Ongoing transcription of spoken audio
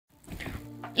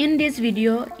In this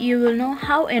video, you will know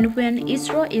how and when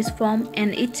ISRO is formed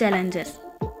and its challenges.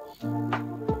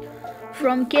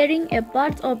 From carrying a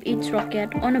part of its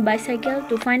rocket on a bicycle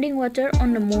to finding water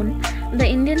on the moon, the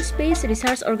Indian Space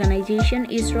Research Organization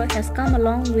ISRO has come a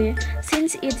long way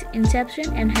since its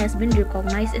inception and has been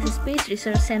recognized as a space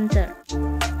research center.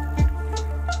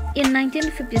 In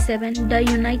 1957, the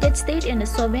United States and the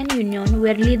Soviet Union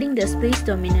were leading the space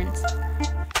dominance.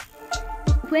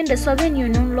 When the Soviet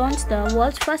Union launched the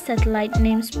world's first satellite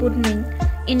named Sputnik,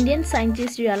 Indian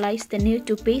scientists realized the need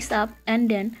to pace up, and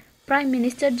then Prime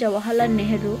Minister Jawaharlal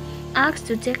Nehru asked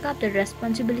to take up the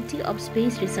responsibility of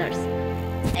space research.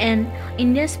 And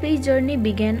India's space journey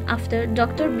began after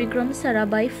Dr. Vikram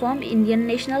Sarabhai formed Indian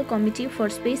National Committee for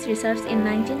Space Research in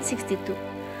 1962.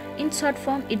 In short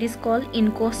form, it is called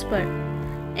INCOSPAR,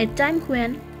 a time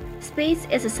when space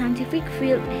as a scientific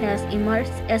field has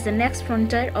emerged as the next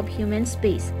frontier of human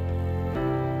space.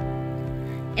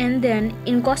 And then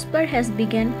INCOSPAR has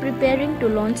begun preparing to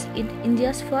launch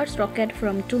India's first rocket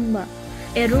from Tumba,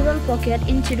 a rural pocket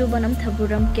in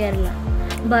Thiruvananthapuram, Kerala.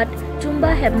 But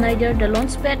Tumba have neither the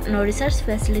launch pad nor research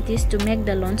facilities to make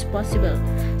the launch possible.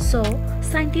 So,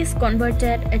 scientists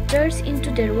converted a church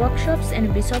into their workshops and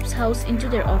a bishop's house into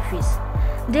their office.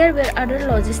 There were other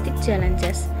logistic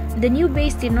challenges. The new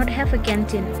base did not have a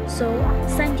canteen, so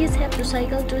scientists had to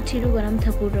cycle to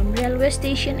Thiruvananthapuram railway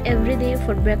station every day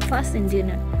for breakfast and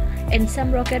dinner, and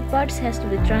some rocket parts has to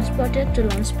be transported to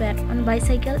launch pad on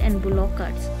bicycle and bullock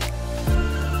carts.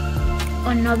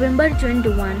 On November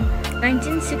 21,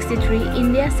 1963,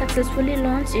 India successfully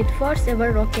launched its first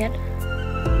ever rocket,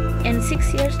 and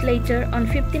 6 years later, on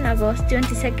 15 August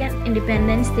 22nd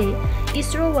Independence Day,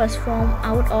 ISRO was formed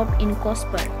out of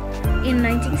INCOSPAR. In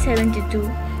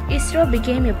 1972, ISRO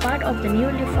became a part of the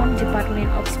newly formed Department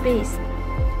of Space.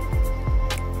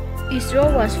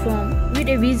 ISRO was formed with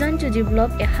a vision to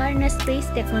develop a harness space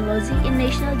technology in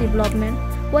national development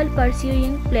while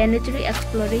pursuing planetary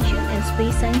exploration and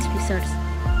space science research.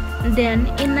 Then,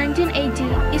 in 1980,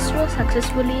 ISRO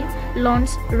successfully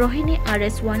launched Rohini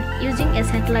RS-1 using a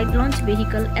satellite launch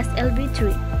vehicle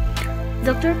SLV-3.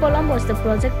 Dr. Kalam was the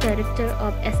project director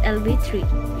of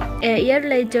SLV-3. A year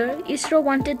later, ISRO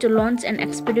wanted to launch an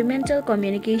experimental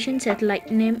communication satellite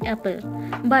named Apple,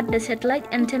 but the satellite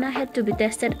antenna had to be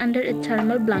tested under a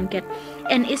thermal blanket,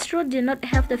 and ISRO did not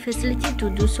have the facility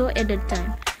to do so at that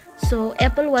time. So,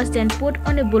 Apple was then put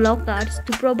on a bullock cart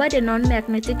to provide a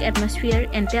non-magnetic atmosphere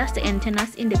and test the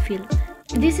antennas in the field.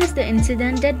 This is the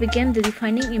incident that became the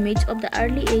defining image of the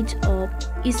early age of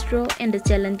ISRO and the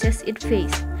challenges it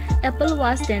faced. Apple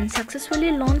was then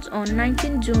successfully launched on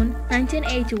 19 June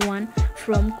 1981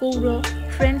 from Kourou,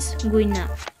 French Guiana.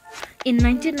 In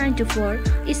 1994,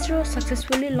 ISRO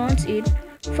successfully launched its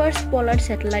first polar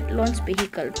satellite launch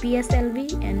vehicle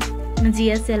PSLV and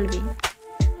GSLV.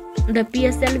 The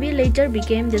PSLV later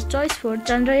became the choice for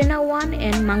Chandrayaan-1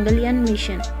 and Mangalyaan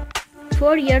mission.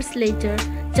 4 years later,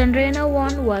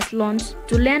 Chandrayaan-1 was launched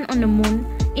to land on the moon.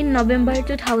 In November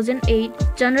 2008,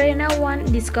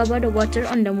 Chandrayaan-1 discovered water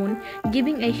on the moon,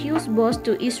 giving a huge boost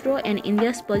to ISRO and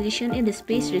India's position in the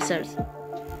space research.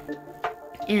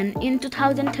 And in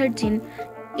 2013,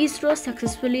 ISRO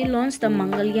successfully launched the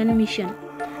Mangalyaan mission.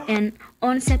 And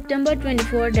on September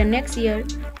 24 the next year,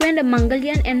 when the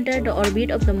Mangalyaan entered the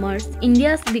orbit of the Mars,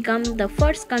 India became the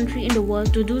first country in the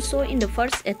world to do so in the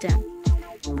first attempt.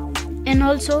 And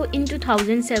also in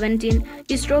 2017,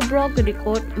 ISRO broke the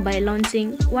record by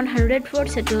launching 104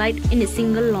 satellites in a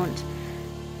single launch,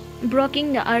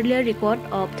 breaking the earlier record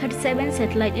of 37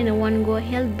 satellites in one go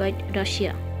held by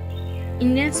Russia.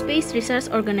 Indian Space Research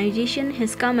Organization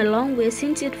has come a long way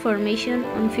since its formation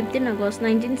on 15 August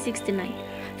 1969,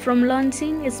 from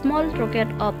launching a small rocket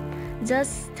of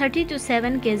just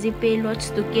 37 kg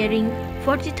payloads to carrying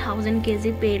 40,000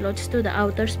 kg payloads to the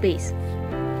outer space.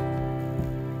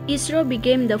 ISRO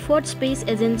became the fourth space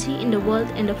agency in the world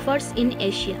and the first in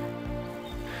Asia.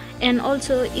 And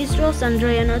also, ISRO's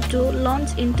Chandrayaan-2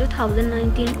 launch in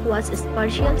 2019 was a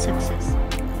partial success.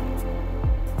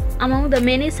 Among the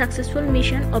many successful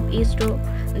missions of ISRO,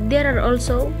 there are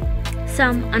also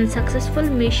some unsuccessful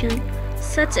missions,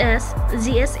 such as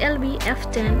GSLV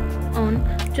F10 on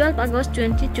 12 August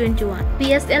 2021,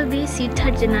 PSLV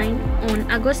C39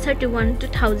 on August 31,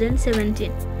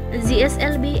 2017,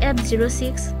 GSLV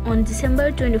F06 on December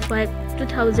 25,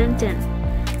 2010,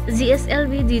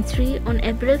 GSLV D3 on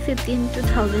April 15,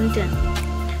 2010,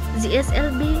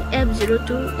 GSLV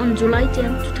F02 on July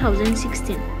 10,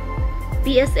 2016,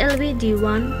 PSLV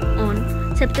D1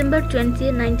 on September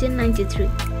 20, 1993,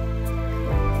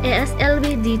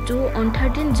 ASLV D2 on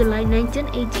 13 July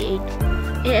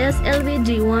 1988,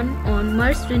 ASLV-D1 on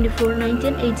March 24,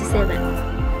 1987,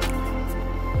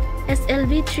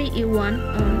 SLV-3E1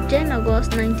 on 10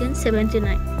 August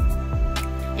 1979,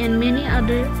 and many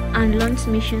other unlaunched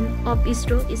missions of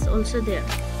ISRO is also there.